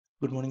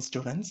Good morning,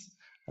 students.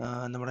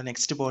 നമ്മുടെ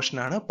next portion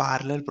ആണ്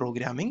parallel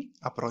programming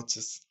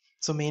approaches.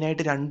 So main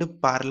ആയിട്ട് രണ്ട്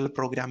പാരലൽ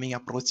പ്രോഗ്രാമിംഗ്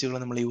അപ്രോച്ചുകൾ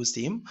നമ്മൾ യൂസ്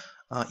ചെയ്യും,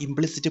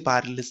 implicit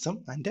parallelism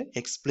and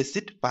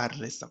explicit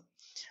parallelism.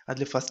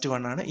 അതിൽ ഫസ്റ്റ്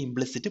വൺ ആണ്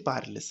implicit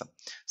parallelism.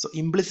 So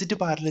implicit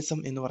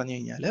parallelism എന്ന് പറഞ്ഞു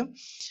കഴിഞ്ഞാൽ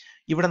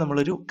ഇവിടെ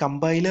നമ്മളൊരു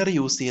കമ്പൈലർ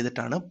യൂസ്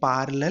ചെയ്തിട്ടാണ്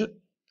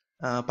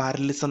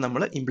പാരലലിസം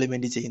നമ്മൾ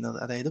ഇംപ്ലിമെന്റ് ചെയ്യുന്നത്.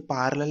 അതായത്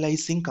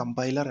പാരലലൈസിങ്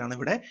കമ്പൈലർ ആണ്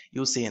ഇവിടെ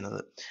യൂസ്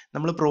ചെയ്യുന്നത്.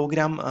 നമ്മൾ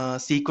പ്രോഗ്രാം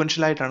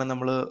സീക്വൻഷ്യൽ ആയിട്ടാണ്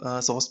നമ്മൾ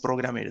സോഴ്സ്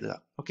പ്രോഗ്രാം എഴുതുക.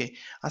 ഓക്കെ,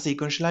 ആ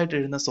സീക്വൻഷ്യൽ ആയിട്ട്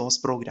എഴുതുന്ന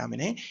സോഴ്സ്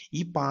പ്രോഗ്രാമിനെ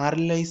ഈ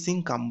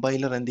പാരലലൈസിങ്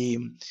കമ്പൈലർ എന്ത്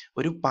ചെയ്യും,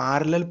 ഒരു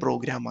പാരലൽ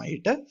പ്രോഗ്രാം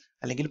ആയിട്ട്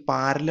അല്ലെങ്കിൽ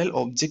പാരലൽ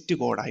ഒബ്ജക്റ്റ്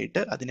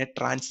കോഡായിട്ട് അതിനെ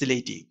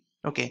ട്രാൻസ്ലേറ്റ് ചെയ്യും.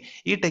 ഓക്കെ,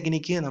 ഈ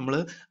ടെക്നിക്ക് നമ്മൾ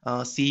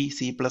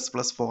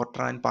C++,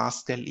 ഫോർട്രാൻ,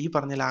 പാസ്കൽ ഈ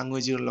പറഞ്ഞ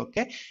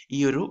ലാംഗ്വേജുകളിലൊക്കെ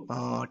ഈ ഒരു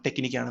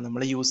ടെക്നിക്കാണ്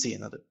നമ്മൾ യൂസ്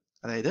ചെയ്യുന്നത്.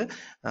 അതായത്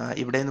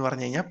ഇവിടെ എന്ന്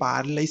പറഞ്ഞു കഴിഞ്ഞാൽ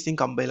പാരലൈസിങ്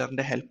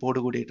കമ്പൈലറിന്റെ ഹെൽപ്പോട്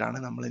കൂടിയിട്ടാണ്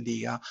നമ്മൾ എന്ത്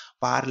ചെയ്യുക,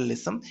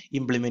 പാരലലിസം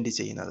ഇംപ്ലിമെന്റ്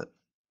ചെയ്യുന്നത്.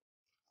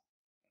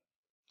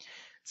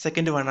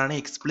 സെക്കൻഡ് വൺ ആണ്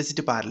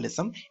എക്സ്പ്ലിസിറ്റ്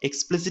പാരലലിസം.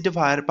 എക്സ്പ്ലിസിറ്റ്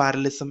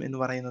പാരലലിസം എന്ന്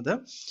പറയുന്നത്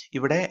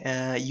ഇവിടെ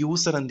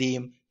യൂസർ എന്ത്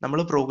ചെയ്യും,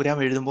 നമ്മൾ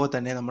പ്രോഗ്രാം എഴുതുമ്പോൾ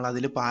തന്നെ നമ്മൾ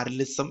അതിൽ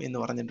പാരലലിസം എന്ന്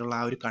പറഞ്ഞിട്ടുള്ള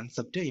ആ ഒരു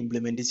കൺസെപ്റ്റ്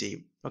ഇംപ്ലിമെന്റ്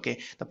ചെയ്യും. Okay,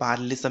 the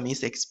parallelism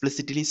is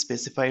explicitly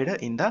specified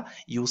in the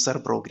user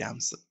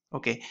programmes.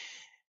 Okay,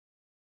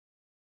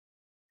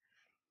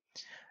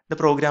 the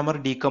programmer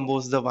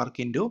decompose the work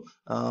into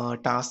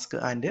task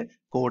and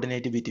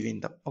coordinate between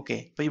them. Okay,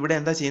 അപ്പൊ ഇവിടെ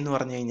എന്താ ചെയ്യുന്ന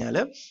പറഞ്ഞു കഴിഞ്ഞാൽ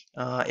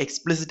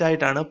എക്സ്പ്ലിസിറ്റ്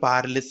ആയിട്ടാണ്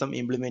പാരലലിസം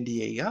ഇംപ്ലിമെന്റ്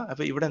ചെയ്യുക.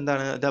 അപ്പൊ ഇവിടെ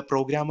എന്താണ്, the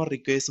programmer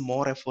requires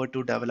more effort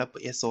to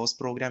develop A source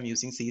programme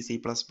using C++,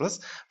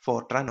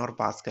 Fortran or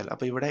Pascal.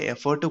 അപ്പൊ ഇവിടെ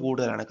എഫേർട്ട്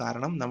കൂടുതലാണ്,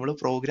 കാരണം നമ്മൾ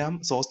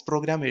സോഴ്സ്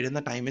പ്രോഗ്രാം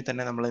എഴുതുന്ന ടൈമിൽ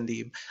തന്നെ നമ്മൾ എന്ത്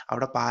ചെയ്യും,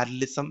 അവിടെ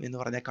പാരലലിസം എന്ന്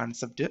പറഞ്ഞ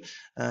കൺസെപ്റ്റ്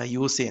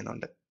യൂസ്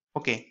ചെയ്യുന്നുണ്ട്.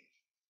 ഓക്കെ,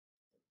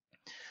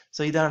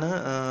 സോ ഇതാണ്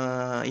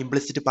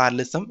ഇംപ്ലിസിറ്റ്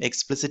പാരലലിസം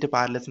എക്സ്പ്ലിസിറ്റ്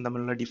പാരലലിസം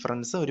തമ്മിലുള്ള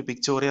ഡിഫറൻസ്, ഒരു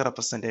പിക്ചോറിയൽ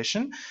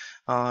റെപ്രസെന്റേഷൻ.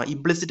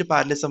 ഇംപ്ലിസിറ്റ്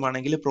പാരലലിസം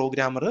ആണെങ്കിൽ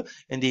പ്രോഗ്രാമർ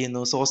എന്ത്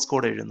ചെയ്യുന്നു, സോഴ്സ്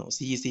കോഡ് എഴുതുന്നു,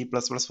 C++,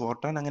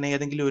 ഫോർട്രാൻ അങ്ങനെ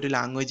ഏതെങ്കിലും ഒരു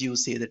ലാംഗ്വേജ്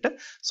യൂസ് ചെയ്തിട്ട്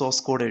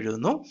സോഴ്സ് കോഡ്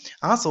എഴുതുന്നു.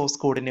 ആ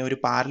സോഴ്സ് കോഡിനെ ഒരു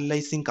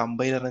പാരലൈസിങ്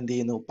കമ്പൈലർ എന്ത്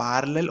ചെയ്യുന്നു,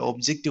 പാരലൽ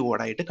ഒബ്ജക്റ്റ്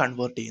കോഡായിട്ട്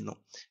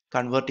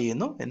കൺവേർട്ട്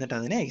ചെയ്യുന്നു എന്നിട്ട്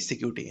അതിനെ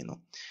എക്സിക്യൂട്ട് ചെയ്യുന്നു.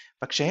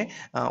 പക്ഷേ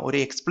ഒരു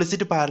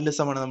എക്സ്പ്ലിസിറ്റ്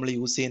പാരലലിസം ആണ് നമ്മൾ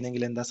യൂസ്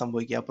ചെയ്യുന്നതെങ്കിൽ എന്താ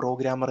സംഭവിക്കുക,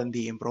 പ്രോഗ്രാമർ എന്ത്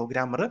ചെയ്യും,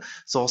 പ്രോഗ്രാമർ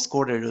സോഴ്സ്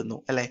കോഡ് എഴുതുന്നു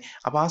അല്ലെ.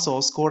 അപ്പൊ ആ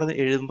സോഴ്സ് കോഡ്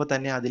എഴുതുമ്പോൾ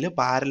തന്നെ അതിൽ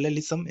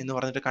പാരലലിസം എന്ന്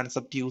പറഞ്ഞിട്ട്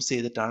കൺസെപ്റ്റ് യൂസ്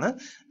ചെയ്തിട്ടാണ്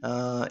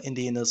എന്ത്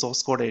ചെയ്യുന്നത്,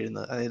 സോഴ്സ് കോഡ്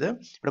എഴുതുന്നത്. അതായത്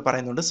ഇവിടെ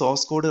പറയുന്നുണ്ട്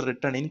source code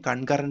written in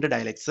concurrent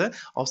dialects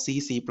of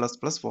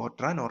C++,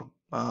 Fortran or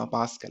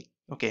Pascal.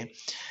 Okay,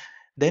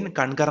 then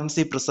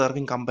concurrency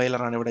preserving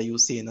compiler ആണ് ഇവിടെ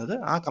യൂസ് ചെയ്യുന്നത്.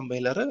 ആ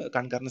കമ്പൈലർ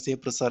കൺകറൻസിയെ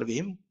പ്രിസർവ്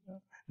ചെയ്യും.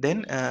 ദെൻ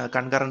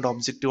കൺകറന്റ്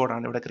ഒബ്ജക്റ്റ്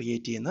കോഡാണ് ഇവിടെ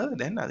ക്രിയേറ്റ് ചെയ്യുന്നത്.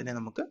 ദെൻ അതിനെ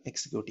നമുക്ക്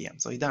എക്സിക്യൂട്ട് ചെയ്യാം.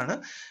 സോ ഇതാണ്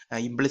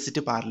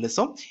ഇംപ്ലിസിറ്റ്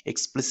പാരലലിസം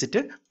എക്സ്പ്ലിസിറ്റ്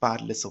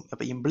പാരലലിസം.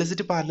 അപ്പൊ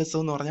ഇംപ്ലിസിറ്റ് പാരലലിസം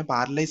എന്ന് പറഞ്ഞാൽ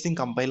പാരലൈസിങ്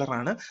കമ്പൈലർ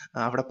ആണ്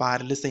അവിടെ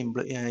പാരലലിസം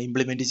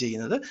ഇംപ്ലിമെന്റ്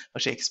ചെയ്യുന്നത്.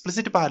 പക്ഷെ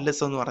എക്സ്പ്ലിസിറ്റ്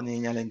പാരലലിസം എന്ന് പറഞ്ഞു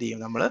കഴിഞ്ഞാൽ എന്ത് ചെയ്യും,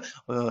 നമ്മൾ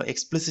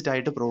എക്സ്പ്ലിസിറ്റ്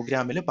ആയിട്ട്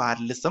പ്രോഗ്രാമിൽ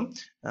പാരലലിസം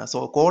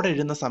കോഡ്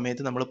എഴുതുന്ന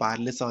സമയത്ത് നമ്മൾ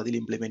പാരലലിസം അതിൽ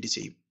ഇംപ്ലിമെന്റ്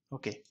ചെയ്യും.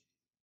 ഓക്കെ,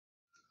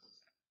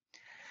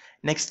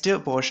 നെക്സ്റ്റ്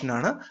പോർഷൻ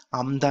ആണ്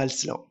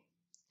അംദാൽസ് ലോ.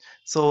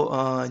 സോ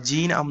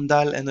ജീൻ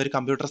അംദാൽ എന്നൊരു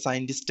കമ്പ്യൂട്ടർ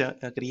സയന്റിസ്റ്റ്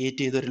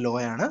ക്രിയേറ്റ് ചെയ്ത ഒരു ലോ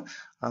ആണ്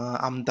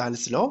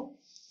അംദാൽസ് ലോ.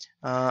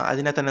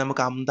 അതിനെ തന്നെ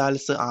നമുക്ക്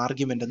അംദാൽസ്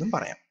ആർഗ്യുമെന്റ് എന്നും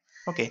പറയാം.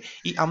 ഓക്കെ,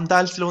 ഈ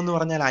അംദാൽസ് ലോ എന്ന്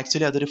പറഞ്ഞാൽ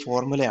ആക്ച്വലി അതൊരു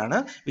ഫോർമുലയാണ്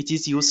which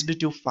is used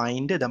to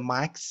find the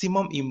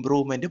maximum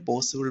improvement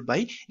possible by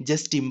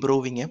just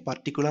improving A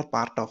particular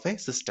part of A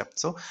system.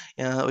 So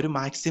ഒരു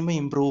മാക്സിമം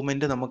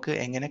ഇംപ്രൂവ്മെന്റ് നമുക്ക്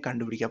എങ്ങനെ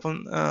കണ്ടുപിടിക്കാം. അപ്പം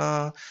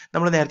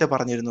നമ്മൾ നേരത്തെ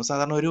പറഞ്ഞിരുന്നു,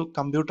 സാധാരണ ഒരു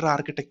കമ്പ്യൂട്ടർ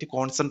ആർക്കിടെക്റ്റ്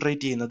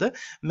കോൺസെൻട്രേറ്റ് ചെയ്യുന്നത്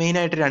മെയിൻ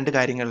ആയിട്ട് രണ്ട്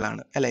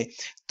കാര്യങ്ങളിലാണ് അല്ലെ.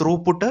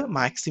 ത്രൂപുട്ട്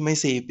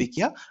മാക്സിമൈസ്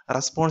ചെയ്യിപ്പിക്കുക,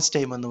 റെസ്പോൺസ്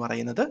ടൈം എന്ന്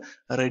പറയുന്നത്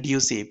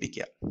റെഡ്യൂസ്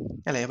ചെയ്യിപ്പിക്കുക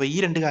അല്ലെ. അപ്പൊ ഈ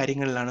രണ്ട്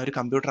കാര്യങ്ങളിലാണ് ഒരു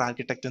കമ്പ്യൂട്ടർ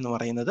ആർക്കിടെക്റ്റ് എന്ന്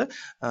പറയുന്നത്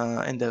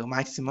എന്ത്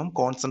മാക്സിമം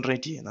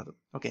കോൺസെൻട്രേറ്റ് ചെയ്യുന്നത്.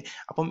 ഓക്കെ,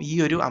 അപ്പം ഈ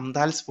ഒരു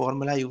അംദാൽസ്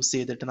ഫോർമുല യൂസ്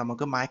ചെയ്തിട്ട്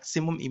നമുക്ക്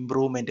മാക്സിമം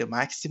ഇംപ്രൂവ്മെന്റ്,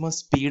 മാക്സിമം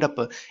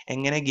സ്പീഡപ്പ്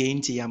എങ്ങനെ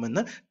ഗെയിൻ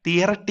ചെയ്യാമെന്ന്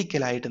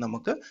തിയററ്റിക്കലായിട്ട്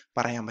നമുക്ക്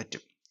പറയാൻ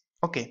പറ്റും.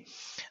 Okay,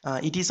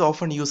 it is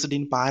often used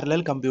in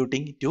parallel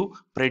computing to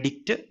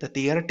predict the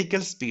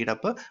theoretical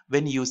speedup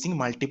when using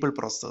multiple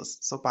processors.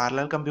 So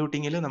parallel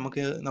computing il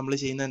നമ്മൾ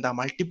ചെയ്യുന്ന എന്താ,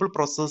 മൾട്ടിപ്പിൾ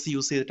പ്രോസസ്സേഴ്സ്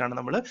യൂസ് ചെയ്തിട്ടാണ്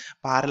നമ്മൾ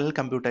പാരലൽ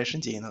കമ്പ്യൂട്ടേഷൻ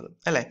ചെയ്യുന്നത്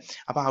അല്ലേ.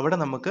 അപ്പൊ അവിടെ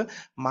നമുക്ക്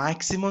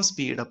മാക്സിമം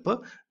സ്പീഡപ്പ്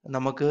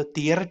നമുക്ക്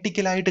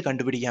തിയററ്റിക്കലായിട്ട്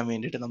കണ്ടുപിടിക്കാൻ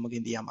വേണ്ടിയിട്ട് നമുക്ക്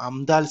എന്ത് ചെയ്യാം,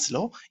 അംദാൽസ്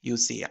ലോ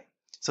യൂസ് ചെയ്യാം.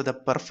 So the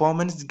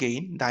performance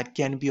gain that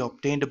can be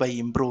obtained by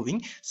improving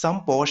some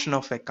portion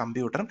of a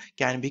computer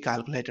can be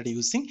calculated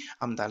using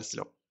Amdahl's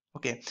law.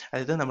 Okay,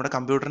 അതായത് നമ്മുടെ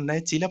കമ്പ്യൂട്ടറിന്റെ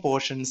ചില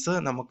പോർഷൻസ്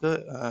നമുക്ക്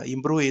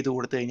ഇംപ്രൂവ് ചെയ്ത്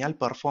കൊടുത്തു കഴിഞ്ഞാൽ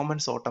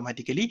പെർഫോമൻസ്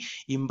ഓട്ടോമാറ്റിക്കലി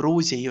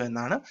ഇംപ്രൂവ് ചെയ്യും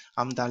എന്നാണ്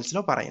അംദാൽസ്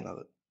ലോ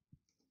പറയുന്നത്.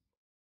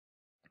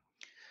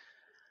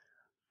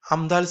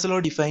 Amdahl's law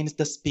defines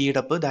the speed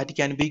up that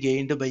can be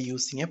gained by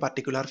using a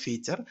particular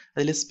feature.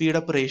 അതിൽ സ്പീഡ്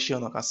അപ്പ് റേഷ്യോ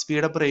നോക്കാം.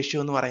 സ്പീഡ് അപ്പ് റേഷ്യോ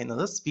എന്ന്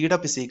പറയുന്നത് speed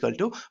up is equal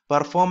to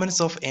performance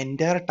of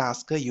entire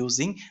task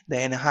using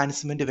the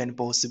enhancement when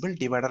possible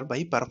divided by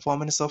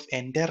performance of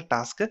entire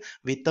task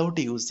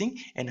without using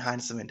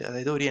enhancement.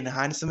 അതായത് ഒരു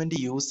enhancement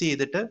use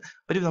ചെയ്തിട്ട്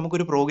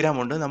നമുക്കൊരു programme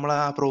ഉണ്ട്, നമ്മൾ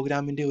ആ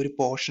പ്രോഗ്രാമിന്റെ ഒരു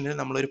പോർഷനിൽ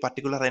നമ്മൾ ഒരു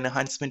പർട്ടിക്കുലർ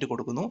എൻഹാൻസ്മെന്റ്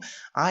കൊടുക്കുന്നു.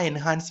 ആ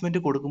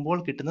എൻഹാൻസ്മെന്റ് കൊടുക്കുമ്പോൾ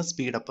കിട്ടുന്ന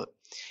സ്പീഡ് അപ്പ്.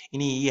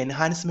 ഇനി ഈ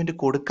എൻഹാൻസ്മെന്റ്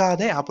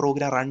കൊടുക്കാതെ ആ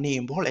പ്രോഗ്രാം റൺ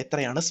ചെയ്യുമ്പോൾ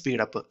എത്രയാണ്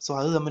സ്പീഡ് അപ്പ്? സോ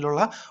അത്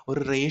തമ്മിലുള്ള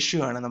ഒരു റേഷ്യോ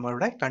ആണ്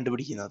നമ്മളിവിടെ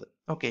കണ്ടുപിടിക്കുന്നത്.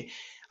 ഓക്കെ,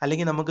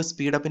 അല്ലെങ്കിൽ നമുക്ക്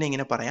സ്പീഡ് അപ്പിനെ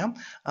ഇങ്ങനെ പറയാം,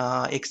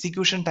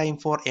 execution time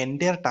for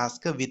entire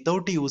task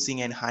without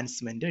using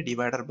enhancement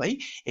divided by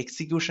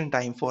execution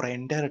time for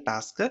entire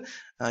task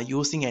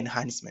using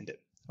enhancement.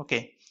 Okay,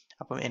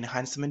 അപ്പം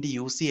എൻഹാൻസ്മെന്റ്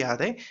യൂസ്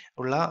ചെയ്യാതെ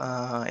ഉള്ള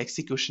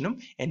എക്സിക്യൂഷനും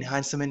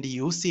എൻഹാൻസ്മെന്റ്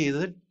യൂസ്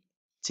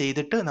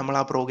ചെയ്തിട്ട് നമ്മൾ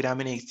ആ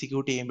പ്രോഗ്രാമിനെ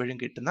എക്സിക്യൂട്ട് ചെയ്യുമ്പോഴും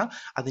കിട്ടുന്ന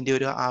അതിൻ്റെ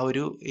ഒരു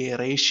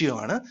റേഷ്യോ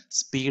ആണ്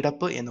സ്പീഡ്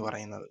അപ്പ് എന്ന്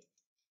പറയുന്നത്.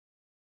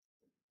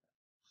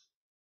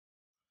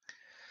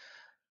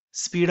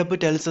 Speed up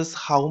tells us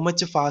how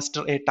much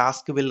faster a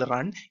task will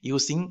run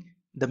using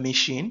the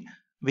machine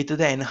with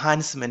the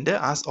enhancement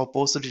as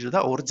opposed to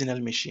the original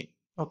machine.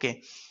 Okay,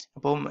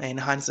 അപ്പം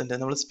എൻഹാൻസ്മെന്റ്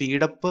നമ്മൾ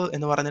സ്പീഡ് അപ്പ്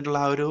എന്ന് പറഞ്ഞിട്ടുള്ള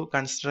ആ ഒരു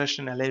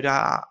കൺസിഡറേഷൻ അല്ലെങ്കിൽ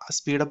ഒരു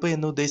സ്പീഡ് അപ്പ്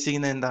എന്ന്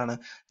ഉദ്ദേശിക്കുന്നത് എന്താണ്?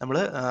 നമ്മൾ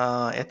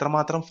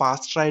എത്രമാത്രം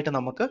ഫാസ്റ്റർ ആയിട്ട്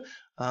നമുക്ക്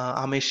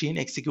ആ മെഷീൻ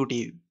എക്സിക്യൂട്ട്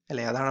ചെയ്യും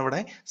അല്ലെ, അതാണ്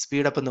ഇവിടെ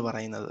സ്പീഡ് അപ്പ് എന്ന്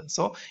പറയുന്നത്.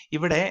 സോ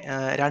ഇവിടെ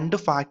രണ്ട്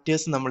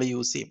ഫാക്ടേഴ്സ് നമ്മൾ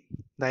യൂസ് ചെയ്യും.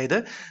 അതായത്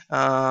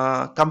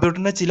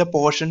കമ്പ്യൂട്ടറിന്റെ ചില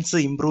പോർഷൻസ്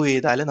ഇംപ്രൂവ്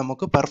ചെയ്താൽ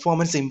നമുക്ക്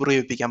പെർഫോമൻസ് ഇംപ്രൂവ്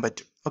ചെയ്യിപ്പിക്കാൻ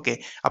പറ്റും. ഓക്കെ,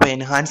 അപ്പൊ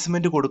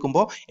എൻഹാൻസ്മെന്റ്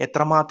കൊടുക്കുമ്പോൾ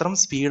എത്രമാത്രം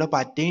സ്പീഡ് അപ്പ്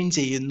അറ്റൈൻ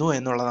ചെയ്യുന്നു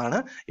എന്നുള്ളതാണ്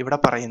ഇവിടെ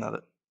പറയുന്നത്.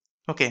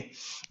 ഓക്കെ,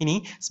 ഇനി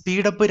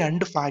സ്പീഡ് അപ്പ്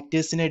രണ്ട്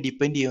ഫാക്ടേഴ്സിനെ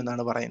ഡിപ്പെൻഡ്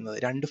ചെയ്യുമെന്നാണ് പറയുന്നത്.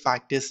 രണ്ട്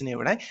ഫാക്ടേഴ്സിനെ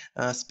ഇവിടെ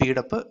സ്പീഡ്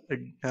അപ്പ്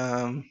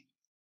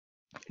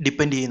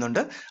ഡിപ്പെൻഡ്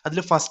ചെയ്യുന്നുണ്ട്. അതിൽ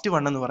ഫസ്റ്റ്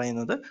വൺ എന്ന്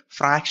പറയുന്നത്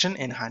fraction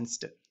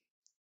enhanced.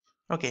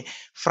 Okay,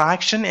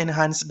 fraction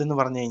enhanced എന്ന്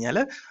പറഞ്ഞു കഴിഞ്ഞാൽ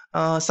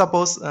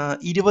സപ്പോസ്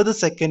 20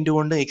 സെക്കൻഡ്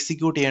കൊണ്ട്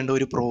എക്സിക്യൂട്ട് ചെയ്യേണ്ട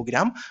ഒരു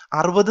പ്രോഗ്രാം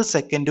 60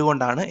 സെക്കൻഡ്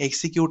കൊണ്ടാണ്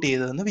എക്സിക്യൂട്ട്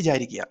ചെയ്തതെന്ന്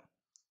വിചാരിക്കുക.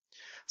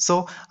 സോ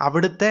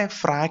അവിടുത്തെ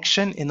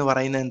ഫ്രാക്ഷൻ എന്ന്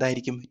പറയുന്നത്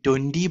എന്തായിരിക്കും?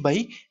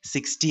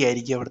 20/60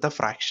 ആയിരിക്കും അവിടുത്തെ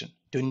ഫ്രാക്ഷൻ.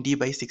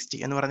 20/60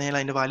 എന്ന് പറഞ്ഞാൽ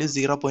അതിന്റെ വാല്യൂ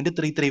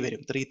 0.33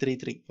 വരും,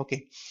 333. ഓക്കെ,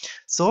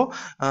 സോ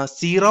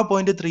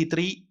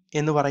 0.33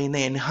 എന്ന് പറയുന്ന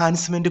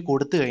എൻഹാൻസ്മെന്റ്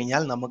കൊടുത്തു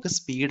കഴിഞ്ഞാൽ നമുക്ക്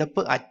സ്പീഡ്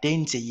അപ്പ് അറ്റൈൻ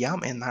ചെയ്യാം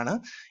എന്നാണ്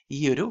ഈ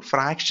ഒരു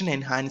ഫ്രാക്ഷൻ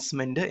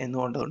എൻഹാൻസ്മെന്റ്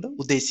എന്നുകൊണ്ട്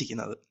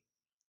ഉദ്ദേശിക്കുന്നത്.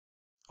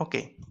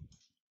 ഓക്കെ,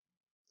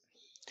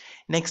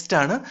 നെക്സ്റ്റ്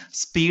ആണ്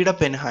speed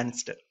up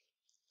enhanced.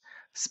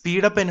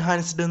 Speed up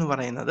enhanced എന്ന്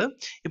പറയുന്നത്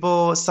ഇപ്പോൾ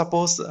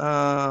suppose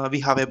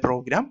we have A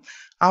programme,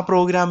 ആ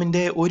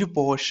പ്രോഗ്രാമിന്റെ ഒരു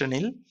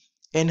പോർഷനിൽ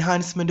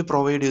എൻഹാൻസ്മെന്റ്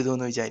പ്രൊവൈഡ് ചെയ്തു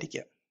എന്ന്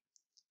വിചാരിക്കുക.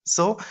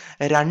 സോ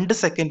 2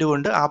 സെക്കൻഡ്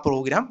കൊണ്ട് ആ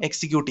പ്രോഗ്രാം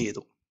എക്സിക്യൂട്ട്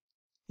ചെയ്തു.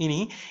 ഇനി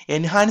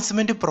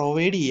എൻഹാൻസ്മെന്റ്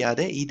പ്രൊവൈഡ്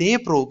ചെയ്യാതെ ഇതേ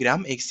പ്രോഗ്രാം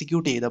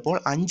എക്സിക്യൂട്ട് ചെയ്തപ്പോൾ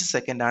 5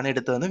 സെക്കൻഡ് ആണ്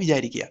എടുത്തതെന്ന്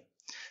വിചാരിക്കുക.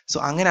 സോ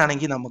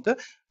അങ്ങനെയാണെങ്കിൽ നമുക്ക്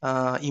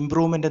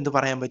ഇംപ്രൂവ്മെന്റ് എന്ത്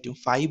പറയാൻ പറ്റും?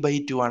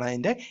 5/2 ആണ്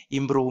അതിന്റെ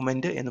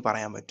ഇംപ്രൂവ്മെന്റ് എന്ന്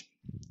പറയാൻ പറ്റും.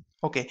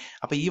 ഓക്കെ,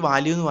 അപ്പൊ ഈ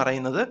വാല്യൂ എന്ന്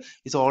പറയുന്നത്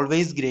ഇസ്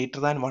ഓൾവേസ് ഗ്രേറ്റർ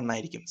ദാൻ 1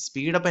 ആയിരിക്കും.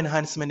 സ്പീഡ് അപ്പ്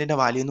എൻഹാൻസ്മെന്റിന്റെ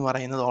വാല്യൂ എന്ന്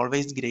പറയുന്നത്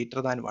always greater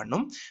than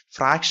 1ഉം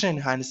fraction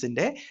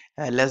എൻഹാൻസിന്റെ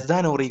less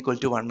than or equal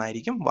to 1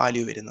 ആയിരിക്കും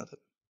വാല്യൂ വരുന്നത്.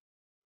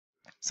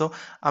 സോ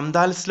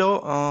Amdahl's law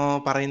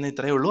പറയുന്ന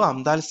ഇത്രയേ ഉള്ളൂ.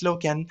 Amdahl's law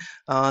can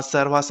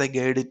serve as a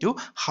guide to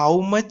how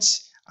much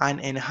an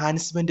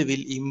enhancement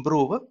will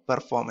improve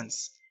performance.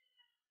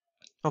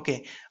 Okay,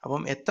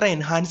 അപ്പം എത്ര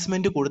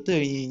enhancement കൊടുത്തു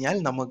കഴിഞ്ഞ് കഴിഞ്ഞാൽ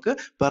നമുക്ക്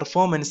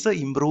പെർഫോമൻസ്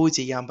ഇംപ്രൂവ്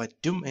ചെയ്യാൻ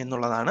പറ്റും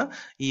എന്നുള്ളതാണ്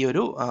ഈ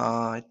ഒരു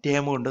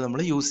ടേം കൊണ്ട് നമ്മൾ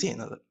യൂസ്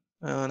ചെയ്യുന്നത്,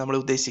 നമ്മൾ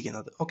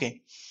ഉദ്ദേശിക്കുന്നത്. ഓക്കെ,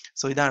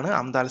 സോ ഇതാണ്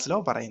Amdahl's law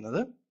പറയുന്നത്.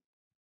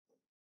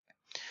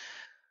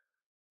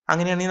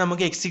 അങ്ങനെയാണെങ്കിൽ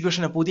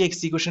നമുക്ക് പുതിയ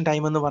എക്സിക്യൂഷൻ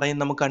ടൈം എന്ന്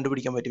പറയുന്നത് നമുക്ക്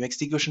കണ്ടുപിടിക്കാൻ പറ്റും.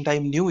 Execution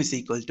time new is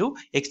equal to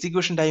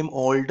execution time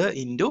old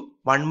into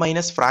 1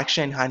 minus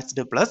fraction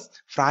enhanced plus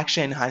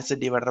fraction enhanced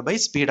divided by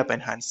speed up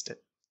enhanced.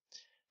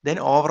 Then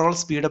overall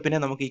speed up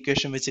നമുക്ക്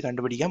ഇക്വേഷൻ വെച്ച്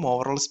കണ്ടുപിടിക്കാം.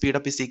 Overall speed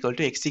up is equal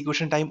to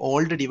execution time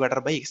old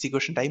divided by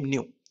execution time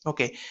new.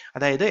 Okay,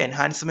 അതായത്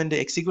enhancement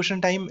execution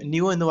time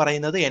new എന്ന്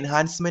പറയുന്നത്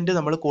enhancement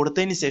നമ്മൾ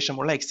കൊടുത്തതിന്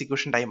ശേഷമുള്ള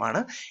execution time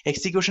ആണ്.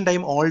 എക്സിക്യൂഷൻ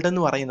ടൈം ഓൾഡ്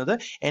എന്ന് പറയുന്നത്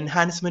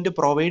എൻഹാൻസ്മെന്റ്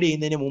പ്രൊവൈഡ്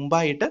ചെയ്യുന്നതിന്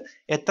മുമ്പായിട്ട്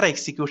എത്ര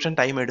എക്സിക്യൂഷൻ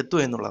ടൈം എടുത്തു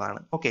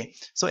എന്നുള്ളതാണ്. Okay,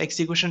 so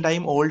execution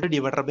time old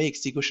divided by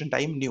execution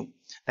time new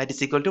that is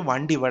equal to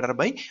 1 divided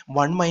by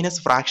 1 minus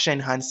fraction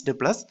enhanced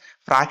plus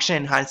fraction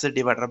enhanced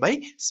divided by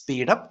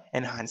speed up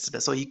enhanced.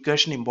 So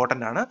equation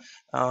important ആണ്.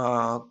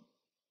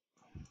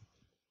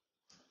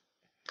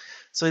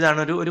 So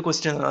ഇതാണ് ഒരു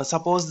question.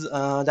 Suppose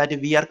that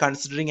we are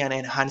considering an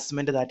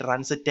enhancement that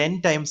runs 10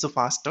 times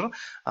faster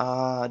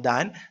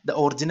than the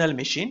original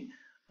machine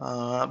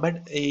but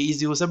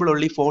is usable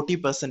only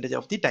 40%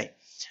 of the time.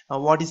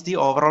 What is the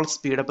overall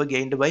speed up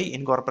gained by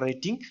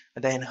incorporating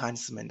the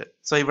enhancement.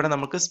 So ഇവിടെ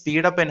നമുക്ക്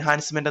speed up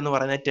enhancement എന്ന്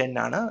പറയുന്നത് 10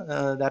 ആണ്.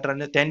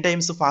 That 10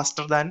 times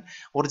faster than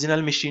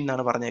original machine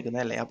എന്നാണ്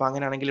പറഞ്ഞേക്കുന്നത് അല്ലേ. അപ്പൊ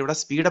അങ്ങനെയാണെങ്കിൽ ഇവിടെ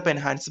സ്പീഡപ്പ്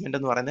എൻഹാൻസ്മെന്റ്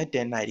എന്ന് പറയുന്നത്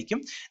 10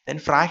 ആയിരിക്കും. ദെൻ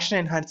ഫ്രാക്ഷൻ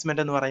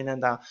എൻഹാൻസ്മെന്റ് എന്ന് പറയുന്നത്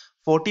എന്താ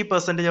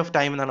 40% ഓഫ്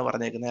ടൈം എന്നാണ്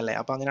പറഞ്ഞേക്കുന്നത് അല്ലേ.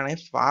 അപ്പൊ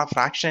അങ്ങനെയാണെങ്കിൽ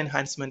ഫ്രാക്ഷൻ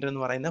എൻഹാൻസ്മെന്റ്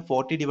എന്ന് പറയുന്നത്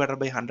 40/100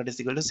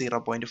 =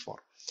 0.4.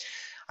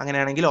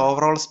 അങ്ങനെയാണെങ്കിൽ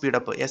ഓവറോൾ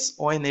സ്പീഡപ്പ്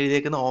SO എന്ന്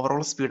എഴുതിയേക്കുന്ന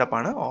ഓവറോൾ സ്പീഡപ്പ്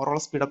ആണ്. Overall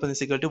speed up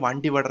 =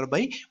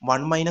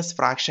 1/1 -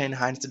 fraction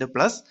enhanced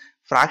plus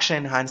fraction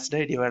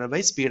enhanced divided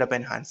by speed up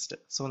enhanced.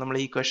 So നമ്മൾ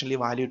ഈ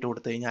ഇക്വേഷനിൽ വാല്യൂ ഇട്ട്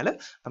കൊടുത്തു കഴിഞ്ഞാൽ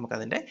നമുക്ക്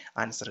അതിന്റെ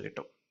ആൻസർ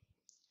കിട്ടും.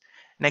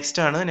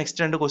 നെക്സ്റ്റ്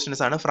രണ്ട്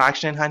ക്വസ്റ്റ്യൻസ് ആണ്.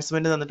 ഫ്രാക്ഷൻ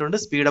എൻഹാൻസ്മെന്റ് തന്നിട്ടുണ്ട്,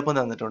 സ്പീഡപ്പ്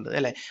തന്നിട്ടുണ്ട്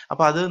അല്ലേ.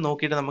 അപ്പൊ അത്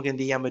നോക്കിയിട്ട് നമുക്ക്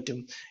എന്ത് ചെയ്യാൻ പറ്റും,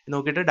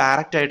 നോക്കിയിട്ട്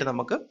ഡയറക്റ്റ് ആയിട്ട്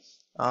നമുക്ക്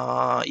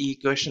ഈ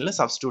ഇക്വേഷനിൽ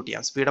സബ്സ്റ്റിറ്റ്യൂട്ട്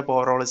ചെയ്യാം. Speed up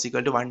overall =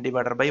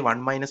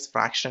 1/1 -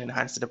 fraction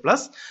enhanced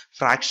plus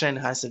fraction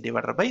enhanced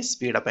divided by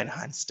speed up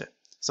enhanced.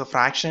 So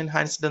fraction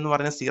enhanced എന്ന്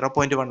പറയുന്നത്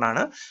 0.1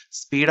 ആണ്,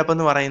 സ്പീഡപ്പ്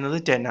എന്ന് പറയുന്നത്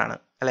 10 ആണ്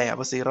അല്ലേ.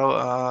 അപ്പൊ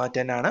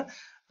 10 ആണ്.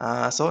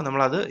 സോ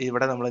നമ്മളത്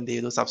ഇവിടെ നമ്മൾ എന്ത്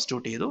ചെയ്തു,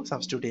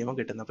 സബ്സ്റ്റിറ്റ്യൂട്ട് ചെയ്യുമ്പോൾ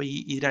കിട്ടുന്നത്. അപ്പോൾ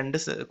ഈ രണ്ട്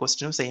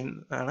ക്വസ്റ്റ്യനും സെയിം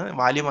ആണ്,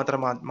 വാല്യൂ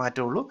മാത്രം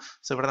മാറ്റുള്ളൂ.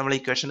 സോ ഇവിടെ നമ്മൾ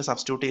ഇക്വേഷനിൽ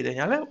സബ്സ്റ്റിറ്റ്യൂട്ട് ചെയ്ത്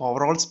കഴിഞ്ഞാൽ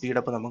ഓവറോൾ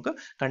സ്പീഡപ്പ് നമുക്ക്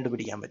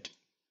കണ്ടുപിടിക്കാൻ പറ്റും.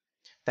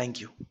 Thank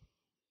you.